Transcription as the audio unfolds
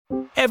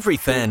Every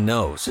fan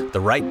knows the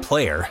right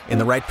player in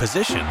the right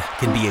position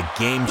can be a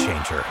game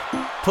changer.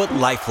 Put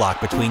LifeLock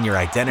between your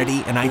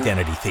identity and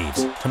identity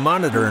thieves to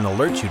monitor and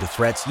alert you to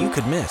threats you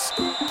could miss.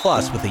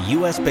 Plus, with a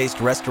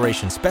U.S.-based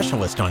restoration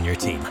specialist on your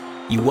team,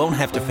 you won't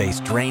have to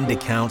face drained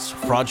accounts,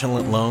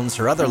 fraudulent loans,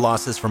 or other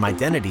losses from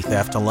identity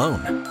theft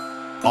alone.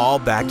 All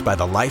backed by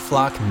the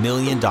LifeLock $1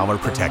 Million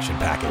Protection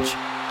Package.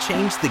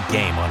 Change the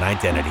game on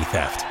identity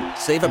theft.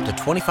 Save up to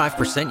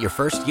 25% your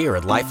first year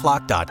at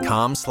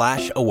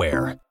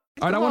LifeLock.com/aware.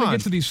 All right, I want to get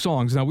to these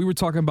songs. Now, we were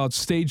talking about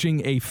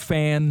staging a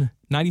Fan,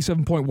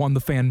 97.1 The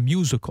Fan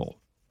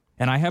musical.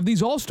 And I have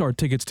these All-Star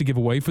tickets to give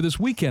away for this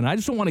weekend. I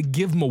just don't want to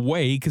give them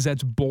away because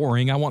that's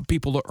boring. I want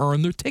people to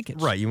earn their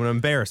tickets. Right, you want to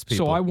embarrass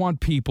people. So I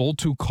want people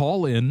to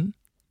call in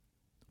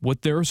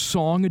with their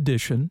song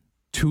addition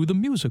to the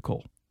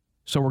musical.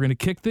 So we're going to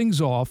kick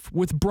things off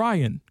with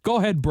Brian. Go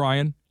ahead,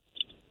 Brian.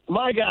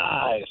 My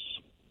guys.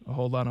 Oh,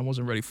 hold on, I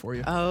wasn't ready for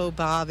you. Oh,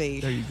 Bobby.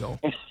 There you go.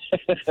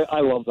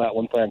 I love that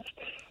one, thanks.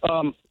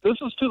 This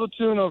is to the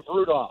tune of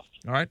Rudolph.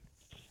 All right.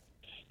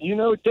 You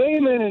know,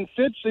 Damon and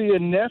Fitzy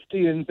and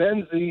Nefty and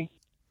Benzie,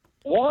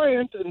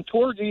 Wyant and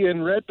Torgy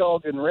and Red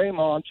Dog and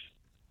Raymond.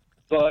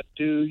 But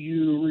do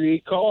you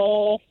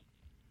recall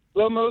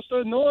the most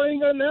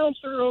annoying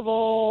announcer of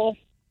all?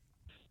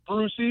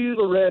 Brucey,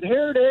 the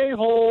red-haired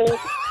a-hole.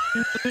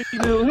 He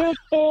knew his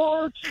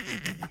sports.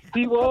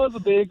 He was a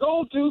big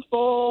old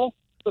goofball,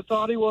 but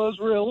thought he was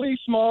really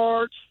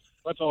smart.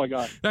 That's all I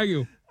got. Thank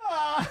you.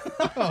 Oh,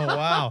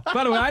 wow.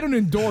 By the way, I don't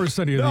endorse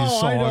any of these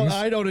songs.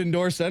 I don't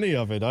endorse any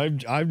of it.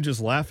 I'm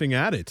just laughing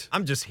at it.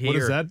 I'm just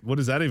here. What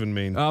does that even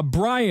mean?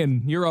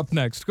 Brian, you're up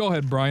next. Go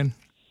ahead, Brian.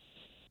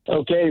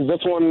 Okay, this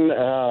one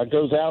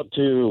goes out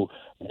to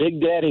Big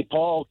Daddy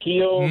Paul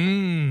Keel.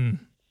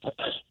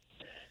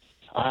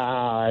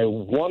 I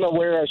want to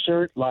wear a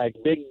shirt like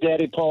Big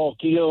Daddy Paul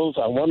Keels.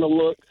 I want to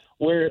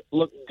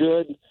look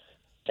good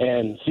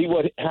and see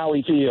how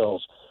he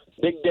feels.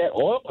 Big Daddy,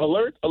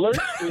 alert,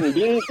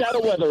 Bean's got a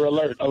weather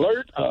alert,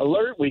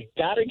 we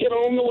got to get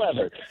on the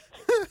weather.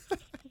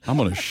 I'm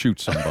going to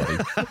shoot somebody.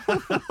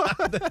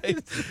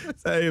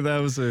 Hey, that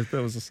was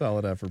a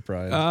solid effort,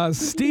 Brian.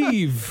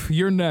 Steve,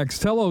 you're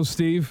next. Hello,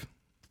 Steve.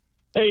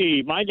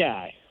 Hey, my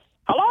guy.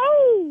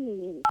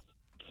 Hello.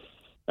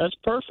 That's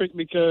perfect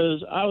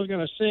because I was going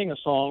to sing a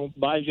song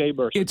by Jay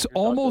Burson. It's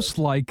almost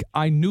like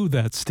I knew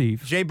that,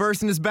 Steve. Jay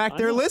Burson is back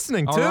there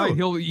listening, too. All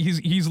right,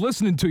 he's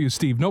listening to you,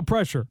 Steve. No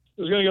pressure.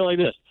 It was going to go like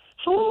this.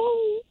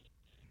 Hello,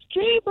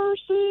 Jay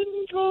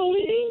Burson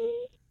calling.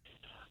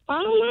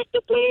 I like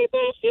to play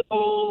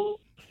basketball,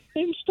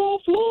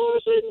 install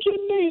floors in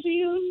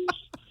gymnasiums.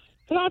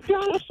 And I've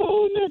got a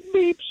phone that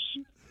beeps,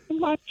 and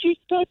my cheek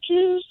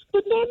touches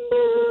the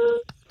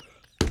number.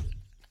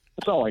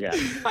 That's all I got.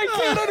 I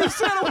can't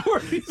understand a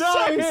word he's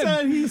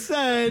saying. He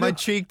said, my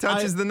cheek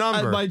touches the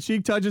number. My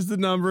cheek touches the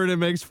number, and it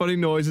makes funny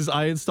noises.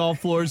 I install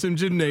floors in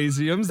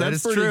gymnasiums.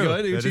 That's pretty true.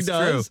 good. That he is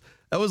does. true.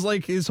 That was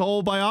like his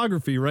whole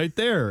biography right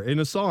there in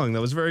a song.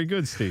 That was very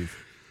good,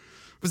 Steve.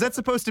 Was that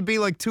supposed to be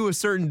like to a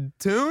certain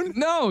tune?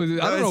 No, I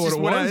don't know what it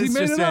was. He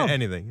made it up.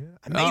 Anything.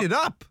 I made it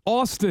up.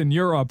 Austin,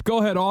 you're up. Go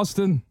ahead,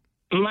 Austin.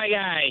 My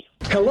guy.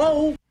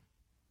 Hello.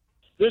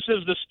 This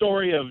is the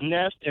story of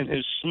Nest and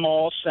his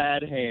small,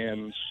 sad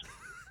hands.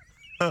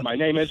 My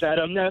name is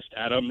Adam Nest,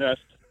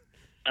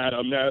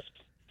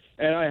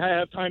 and I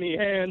have tiny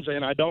hands,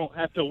 and I don't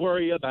have to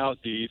worry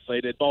about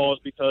deflated balls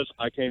because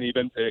I can't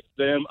even pick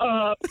them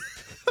up.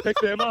 Pick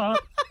them up.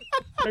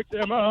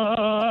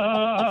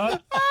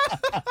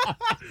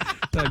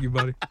 Thank you,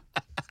 buddy.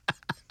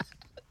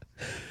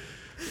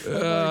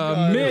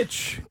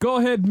 Mitch, go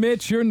ahead,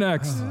 Mitch. You're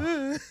next.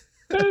 And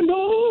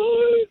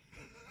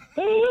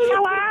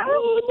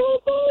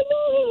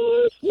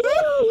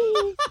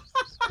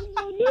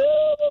I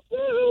never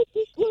felt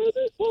this way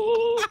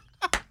before.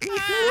 I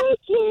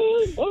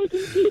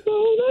can keep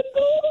on and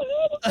go to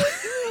have a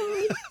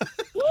good time.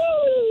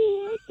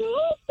 Whoa,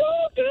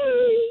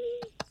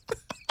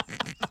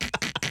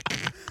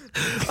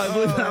 I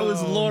believe that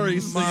was Lori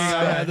singing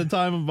I Had the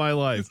Time of My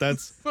Life.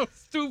 That's so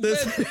stupid.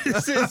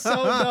 This is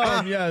so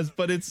dumb, yes,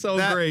 but it's so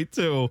great,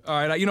 too.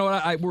 All right, you know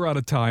what? We're out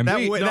of time.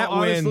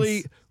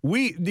 Honestly,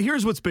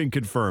 here's what's been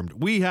confirmed.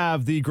 We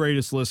have the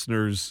greatest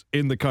listeners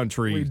in the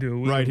country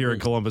here in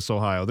Columbus,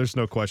 Ohio. There's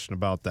no question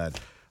about that.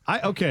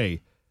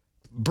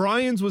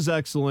 Brian's was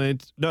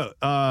excellent. No,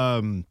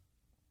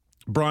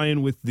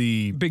 Brian with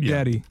the Big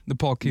Daddy, the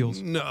Paul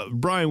Keels. No,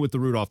 Brian with the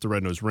Rudolph the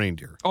Red-Nosed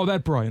Reindeer. Oh,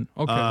 that Brian.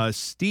 Okay.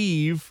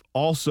 Steve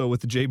also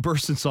with the Jay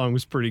Burson song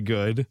was pretty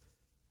good.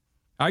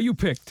 How you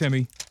pick,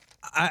 Timmy?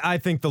 I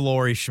think the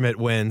Laurie Schmidt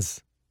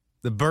wins.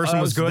 The Burson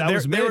was good. They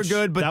were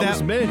good, but that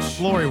was Mitch.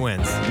 Laurie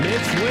wins.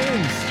 Mitch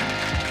wins.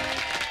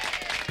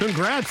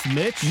 Congrats,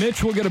 Mitch.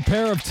 Mitch will get a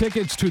pair of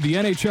tickets to the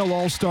NHL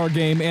All-Star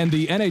Game and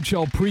the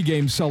NHL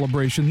pregame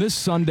celebration this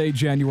Sunday,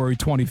 January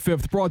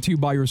 25th, brought to you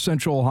by your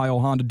Central Ohio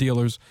Honda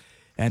dealers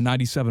and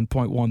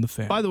 97.1 The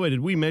Fan. By the way,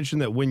 did we mention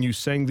that when you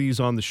sang these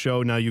on the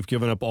show, now you've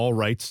given up all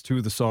rights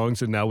to the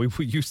songs and now we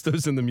use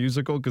those in the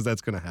musical? Because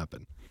that's going to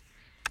happen.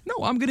 No,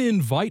 I'm going to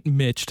invite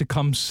Mitch to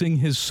come sing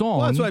his song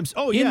Well, that's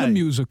what in the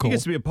musical. He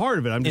gets to be a part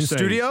of it. I'm just In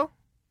saying. studio?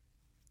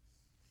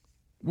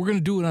 We're going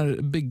to do it on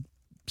a big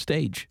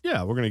stage.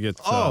 Yeah, we're going to get...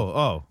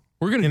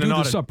 We're going to do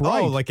this up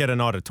right. Oh, like at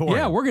an auditorium.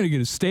 Yeah, we're going to get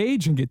a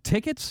stage and get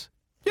tickets.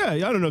 Yeah, I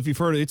don't know if you've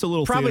heard it. It's a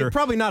little theater.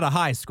 Probably not a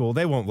high school.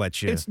 They won't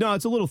let you. It's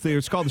a little theater.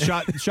 It's called the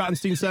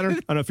Schottenstein Center. I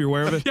don't know if you're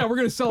aware of it. Yeah, we're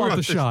going to sell out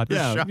the shot.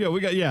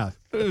 Yeah,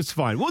 it's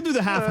fine. We'll do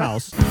the half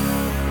house.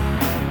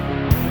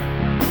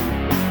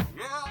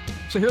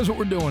 So here's what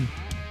we're doing.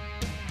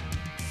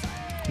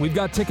 We've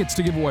got tickets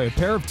to give away. A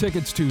pair of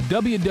tickets to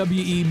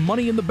WWE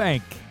Money in the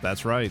Bank.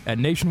 That's right. At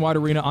Nationwide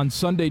Arena on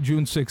Sunday,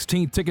 June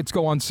 16th. Tickets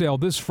go on sale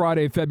this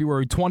Friday,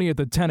 February 20th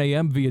at 10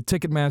 a.m. via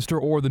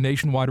Ticketmaster or the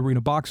Nationwide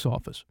Arena box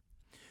office.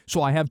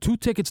 So I have 2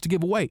 tickets to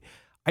give away.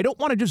 I don't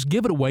want to just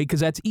give it away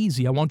because that's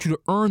easy. I want you to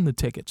earn the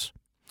tickets.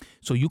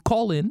 So you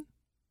call in,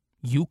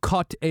 you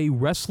cut a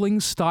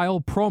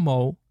wrestling-style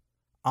promo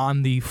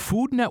on the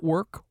Food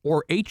Network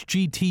or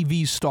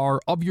HGTV star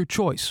of your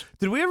choice.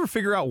 Did we ever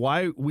figure out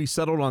why we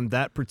settled on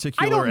that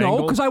particular angle? I don't know,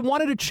 angle? because I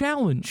wanted a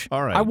challenge.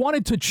 All right. I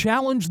wanted to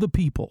challenge the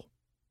people.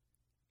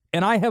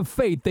 And I have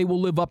faith they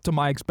will live up to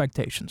my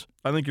expectations.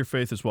 I think your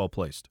faith is well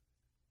placed.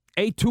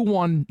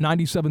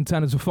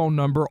 821-9710 is a phone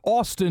number.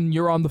 Austin,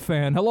 you're on the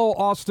Fan. Hello,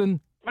 Austin.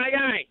 My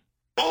guy.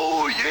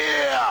 Oh,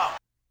 yeah!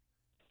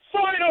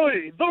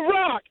 Finally, The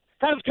Rock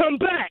has come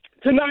back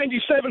to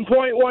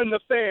 97.1 The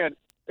Fan.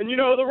 And you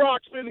know, The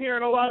Rock's been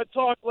hearing a lot of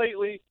talk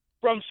lately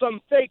from some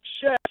fake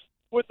chef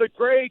with a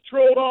gray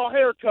troll-doll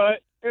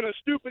haircut and a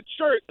stupid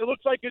shirt that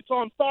looks like it's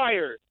on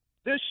fire.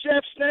 This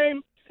chef's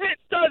name? It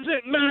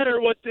doesn't matter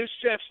what this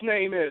chef's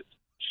name is.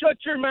 Shut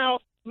your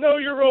mouth, know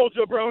your role,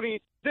 jabroni,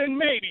 then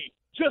maybe,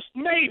 just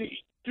maybe,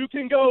 you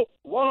can go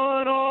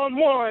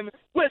one-on-one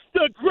with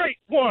the great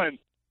one.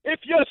 If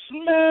you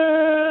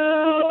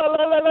smell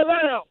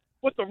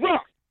what The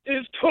Rock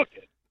is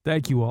cooking.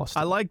 Thank you,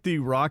 Austin. I like the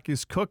Rock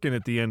is cooking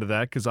at the end of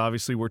that because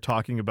obviously we're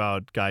talking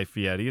about Guy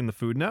Fieri and the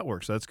Food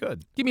Network, so that's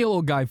good. Give me a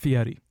little Guy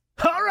Fieri.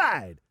 All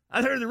right.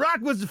 I heard The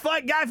Rock was to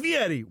fight Guy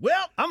Fieri.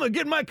 Well, I'm going to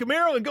get in my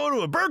Camaro and go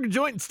to a burger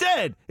joint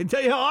instead and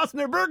tell you how awesome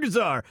their burgers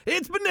are.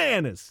 It's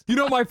bananas. You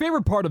know, my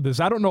favorite part of this,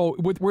 I don't know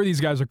where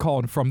these guys are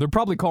calling from. They're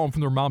probably calling from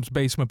their mom's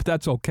basement, but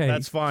that's okay.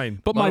 That's fine.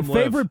 But my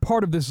favorite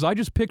part of this is I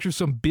just picture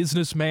some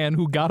businessman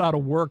who got out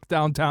of work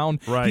downtown.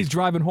 Right. He's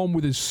driving home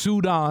with his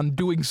suit on,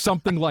 doing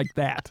something like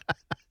that.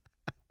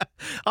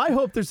 I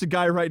hope there's a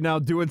guy right now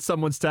doing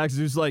someone's taxes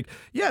who's like,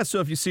 yeah, so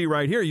if you see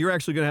right here, you're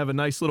actually going to have a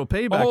nice little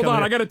payback. Hold on,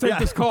 here. I got to take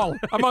this call.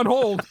 I'm on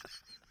hold.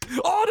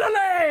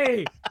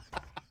 Orderly!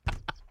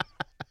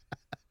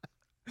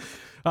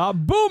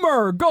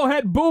 Boomer! Go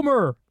ahead,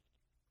 Boomer!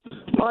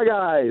 My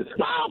guys.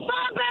 Oh,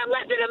 Bob,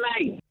 listen to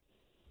me.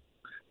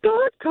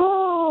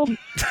 .com.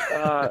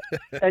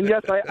 And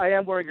yes, I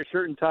am wearing a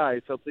shirt and tie,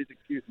 so please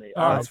excuse me.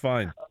 That's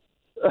fine.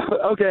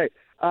 Okay.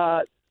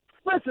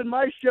 Listen,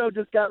 my show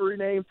just got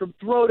renamed from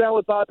Throwdown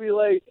with Bobby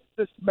Lay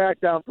to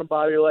Smackdown from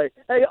Bobby Lay.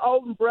 Hey,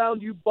 Alton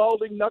Brown, you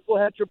balding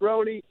knucklehead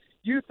jabroni,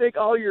 you think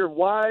all your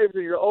wives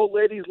and your old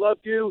ladies love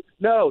you?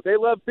 No, they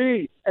love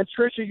me and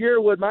Trisha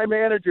Yearwood, my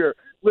manager.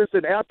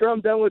 Listen, after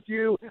I'm done with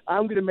you,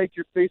 I'm going to make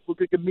your face look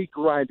like a meat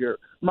grinder.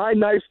 My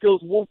knife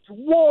skills will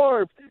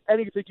dwarf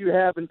anything you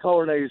have in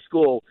culinary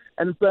school.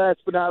 And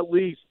last but not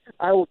least,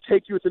 I will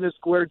take you within a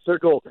squared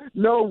circle.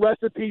 No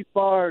recipe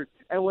bars.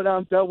 And when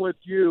I'm done with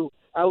you,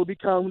 I will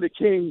become the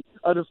king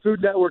of the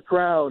Food Network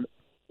crown.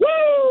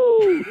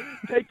 Woo!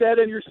 Take that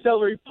in your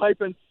celery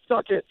pipe and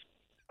suck it.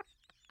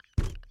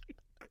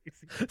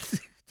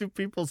 Do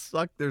people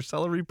suck their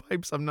celery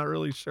pipes? I'm not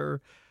really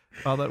sure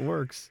how that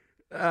works.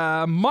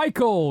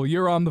 Michael,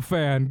 you're on the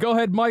Fan. Go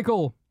ahead,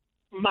 Michael.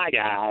 My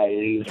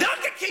guys.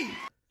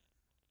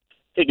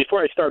 Hey,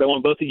 before I start, I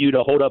want both of you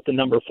to hold up the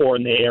number 4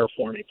 in the air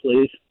for me,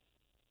 please.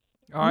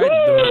 All right.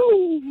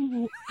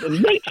 Woo!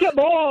 Nature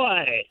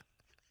boy.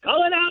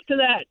 Calling out to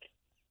that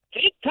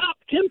TikTok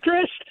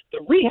temptress, the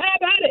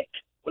rehab addict.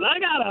 Well, I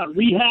got a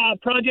rehab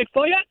project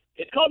for you.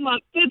 It's called My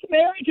Fifth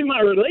Marriage and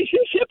My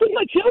Relationship with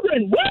My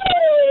Children.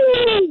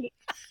 Woo!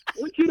 I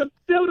want you to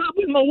build up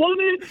with my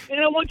woman, and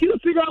I want you to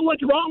figure out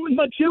what's wrong with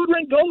my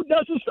children. Gold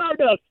dust and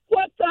stardust.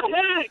 What the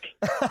heck?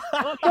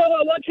 Also,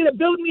 I want you to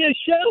build me a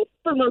shelf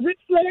for my Ric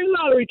Flair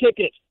lottery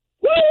tickets.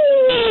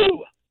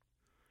 Woo!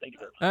 Thank you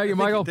very much. Thank you,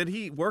 Michael. Did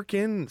he work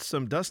in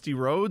some Dusty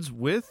Rhodes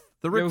with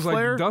the Ric It was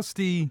Flair? like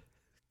Dusty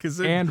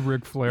and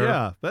Ric Flair.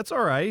 Yeah, that's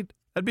all right.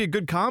 That'd be a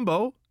good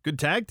combo. Good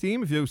tag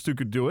team if those two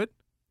could do it.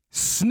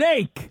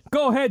 Snake.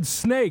 Go ahead,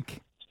 Snake.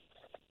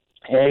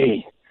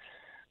 Hey,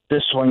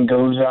 this one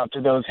goes out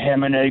to those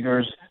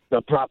Hammonegers,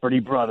 the property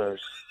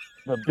brothers.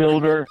 The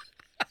builder,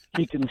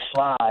 he can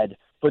slide,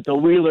 but the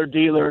wheeler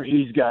dealer,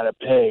 he's got to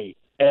pay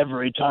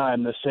every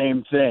time the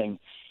same thing.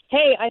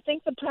 Hey, I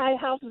think the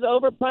house is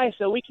overpriced,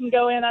 so we can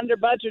go in under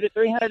budget at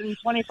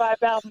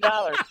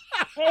 $325,000.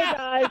 Hey,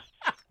 guys,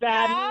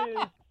 bad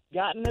news.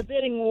 Got in a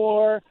bidding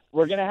war.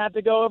 We're going to have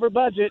to go over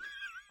budget.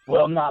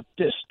 Well, not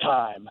this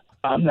time.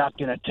 I'm not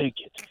going to take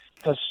it.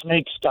 The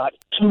Snake's got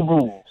 2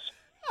 rules.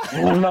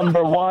 Rule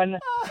number 1,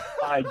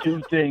 I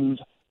do things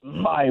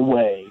my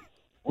way.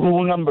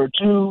 Rule number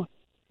 2,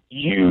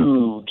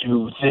 you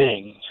do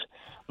things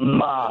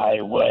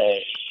my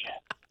way.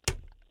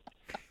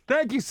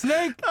 Thank you,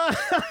 Snake.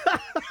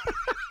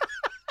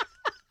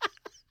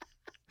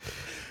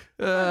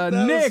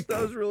 Nick. That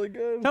was really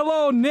good.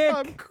 Hello, Nick.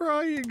 I'm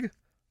crying.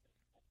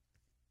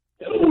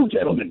 Hello,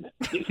 gentlemen.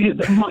 This is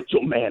the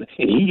Macho Man,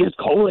 and he is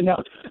calling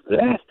out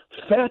that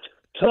fat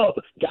tub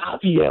Guy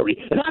Fieri.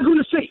 And I'm going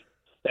to say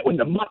that when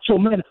the Macho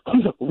Man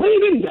comes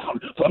raining down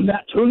from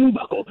that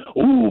turnbuckle,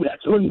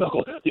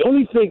 the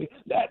only thing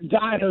that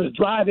diners,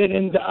 drive-in,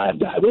 and dive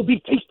guy will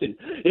be tasting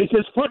is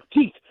his front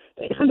teeth.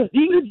 And the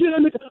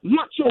legitimate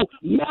Macho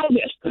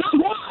Madness.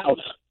 Wow.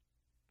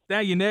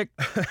 Thank you, Nick.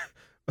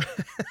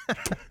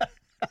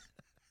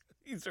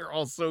 These are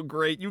all so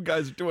great. You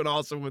guys are doing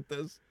awesome with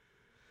this.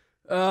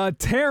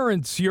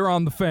 Terrence, you're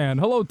on the fan.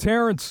 Hello,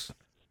 Terrence.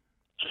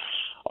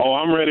 Oh,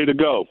 I'm ready to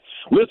go.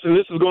 Listen,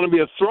 this is going to be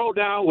a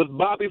throwdown with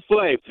Bobby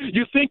Flay.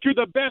 You think you're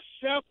the best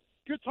chef?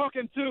 You're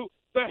talking to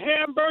the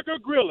hamburger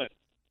grilling,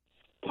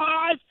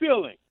 pie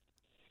filling,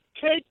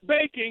 cake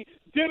baking,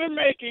 dinner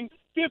making,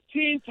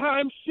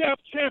 15-time chef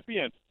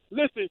champion.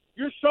 Listen,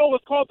 your show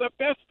is called The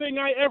Best Thing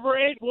I Ever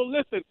Ate. Well,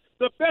 listen,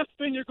 the best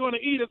thing you're going to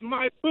eat is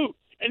my boot.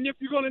 And if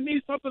you're going to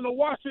need something to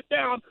wash it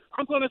down,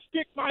 I'm going to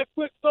stick my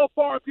foot so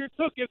far if you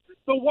took it,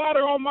 the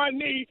water on my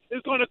knee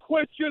is going to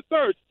quench your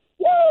thirst.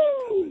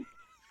 Woo!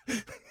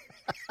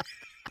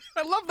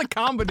 I love the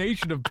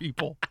combination of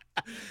people.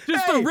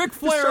 Just the Ric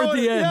Flair at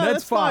the end. Yeah,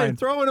 that's fine.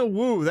 Throw in a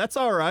woo. That's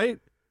all right.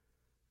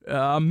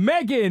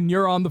 Megan,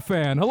 you're on the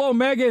fan. Hello,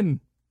 Megan.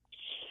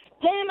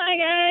 Hey, my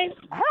guys.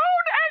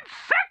 Rude and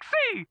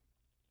sexy!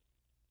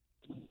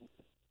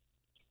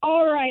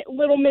 All right,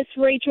 little Miss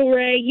Rachel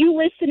Ray, you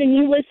listen and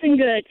you listen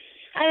good.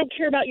 I don't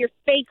care about your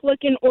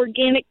fake-looking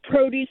organic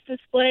produce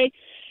display,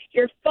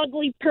 your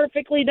fugly,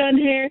 perfectly done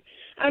hair.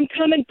 I'm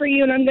coming for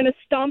you, and I'm going to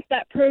stomp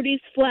that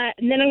produce flat,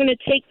 and then I'm going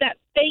to take that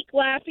fake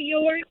laugh of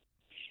yours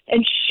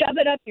and shove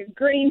it up your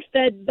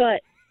grain-fed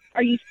butt.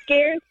 Are you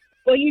scared?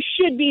 Well, you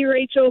should be,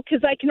 Rachel,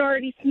 because I can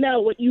already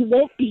smell what you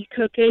won't be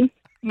cooking.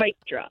 Mic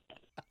drop.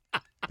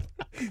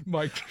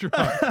 Mic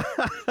drop.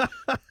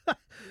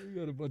 You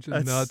got a bunch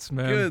of nuts,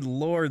 man. Good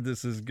Lord,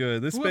 this is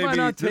good. This Who may have I be.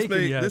 not This taken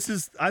may. yet? This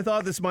is. I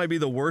thought this might be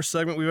the worst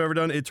segment we've ever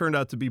done. It turned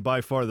out to be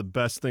by far the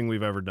best thing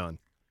we've ever done.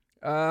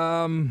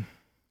 Did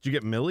you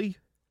get Millie?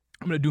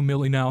 I'm going to do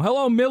Millie now.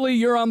 Hello, Millie.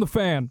 You're on the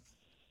fan.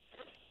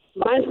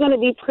 Mine's going to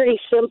be pretty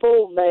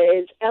simple, but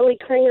it's Ellie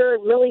Kringer.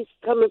 Millie's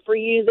coming for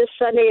you this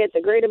Sunday at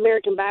the Great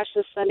American Bash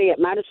this Sunday at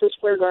Madison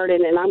Square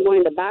Garden, and I'm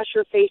going to bash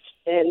your face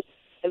in.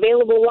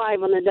 Available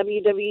live on the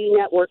WWE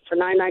Network for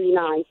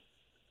 $9.99.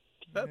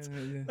 That's a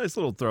nice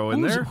little throw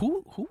in there.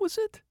 Who was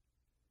it?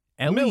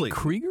 Ellie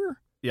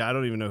Krieger? Yeah, I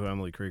don't even know who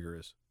Emily Krieger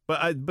is.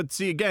 But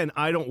see, again,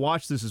 I don't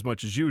watch this as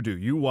much as you do.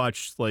 You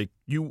watch, like,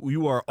 you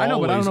are always I know,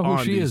 but I don't know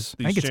who she is.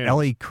 I think it's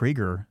Ellie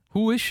Krieger.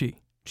 Who is she?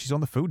 She's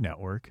on the Food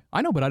Network.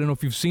 I know, but I don't know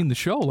if you've seen the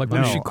show. Like,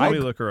 when she cook? Let me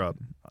look her up.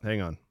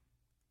 Hang on.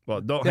 Well,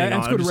 don't hang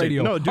on. That's good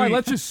radio. No, all right,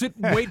 let's just sit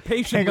and wait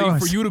patiently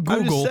for you to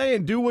Google. I'm just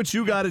saying, do what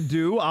you got to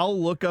do. I'll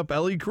look up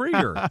Ellie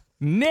Krieger.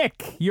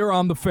 Nick, you're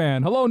on the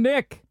fan. Hello,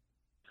 Nick.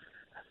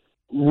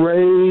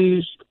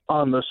 Raised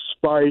on the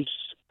spice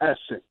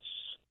essence.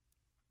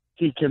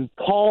 He can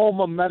palm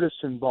a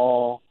medicine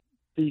ball.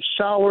 He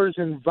showers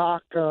in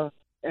vodka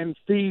and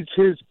feeds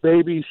his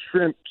baby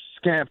shrimp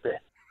scampi.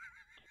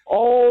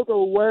 All the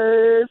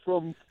way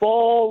from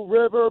Fall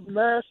River,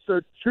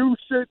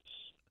 Massachusetts.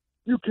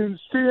 You can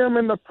see him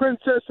in The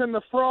Princess and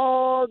the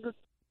Frog.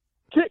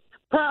 Kick,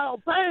 pow,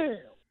 bam!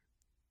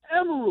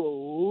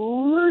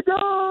 Emerald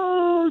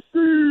Lagasse!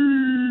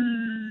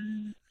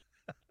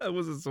 That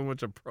wasn't so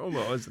much a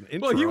promo as an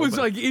intro. Well, he was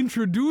like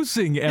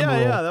introducing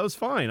Emerald. Yeah, that was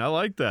fine. I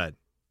like that.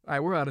 All right,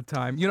 we're out of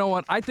time. You know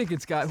what? I think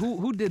it's got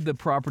who did the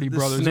Property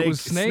Brothers? Snake, It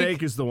was Snake.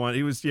 Snake is the one.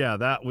 He was. Yeah,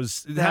 that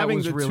was That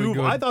was the really two.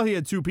 good. I thought he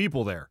had two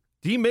people there.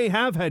 He may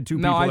have had two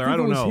No, people I there. think I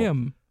don't it was know.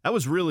 him. That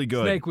was really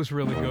good. Snake was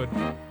really good.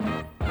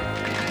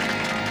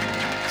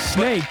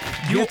 Snake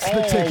You gets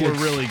all the tickets. were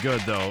really good,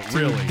 though. to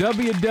Really.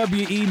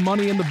 WWE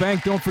Money in the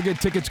Bank. Don't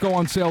forget, tickets go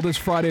on sale this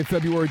Friday,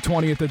 February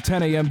 20th at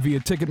 10 a.m. via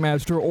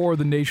Ticketmaster or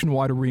the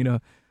Nationwide Arena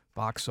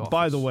box office.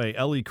 By the way,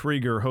 Ellie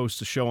Krieger hosts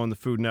a show on the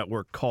Food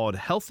Network called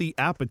Healthy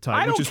Appetite,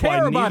 I don't which is care why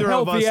about neither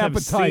of us Healthy have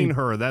Appetite. seen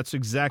her. That's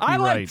exactly I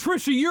like right.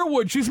 Trisha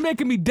Yearwood. She's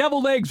making me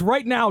deviled eggs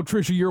right now.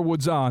 Trisha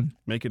Yearwood's on.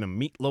 Making a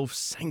meatloaf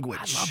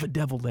sandwich. I love a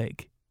deviled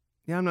egg.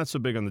 Yeah, I'm not so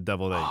big on the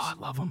deviled eggs. Oh, I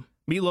love them.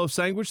 Meatloaf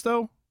sandwich,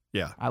 though?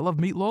 Yeah. I love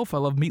meatloaf. I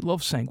love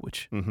meatloaf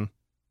sandwich. Mm-hmm.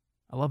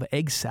 I love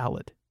egg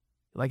salad.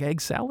 You like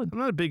egg salad? I'm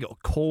not a big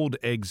cold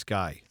eggs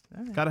guy.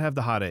 Right. Got to have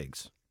the hot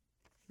eggs.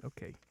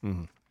 Okay.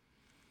 Mm-hmm.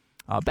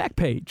 Back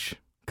page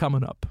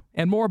coming up.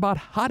 And more about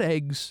hot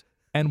eggs,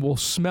 and we'll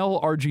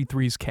smell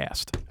RG3's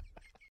cast.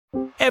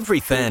 Every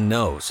fan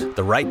knows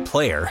the right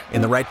player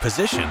in the right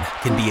position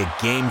can be a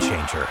game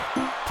changer.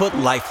 Put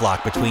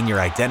LifeLock between your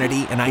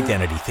identity and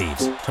identity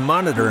thieves to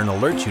monitor and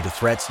alert you to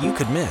threats you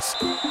could miss.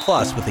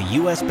 Plus, with a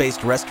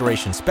U.S.-based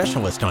restoration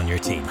specialist on your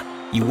team,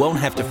 you won't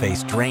have to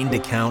face drained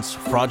accounts,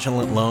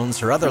 fraudulent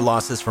loans, or other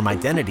losses from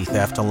identity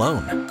theft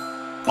alone.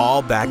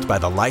 All backed by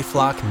the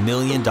LifeLock $1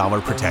 Million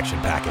Protection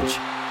Package.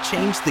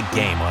 Change the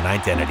game on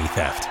identity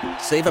theft.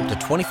 Save up to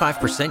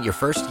 25% your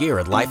first year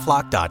at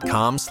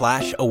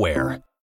LifeLock.com/aware.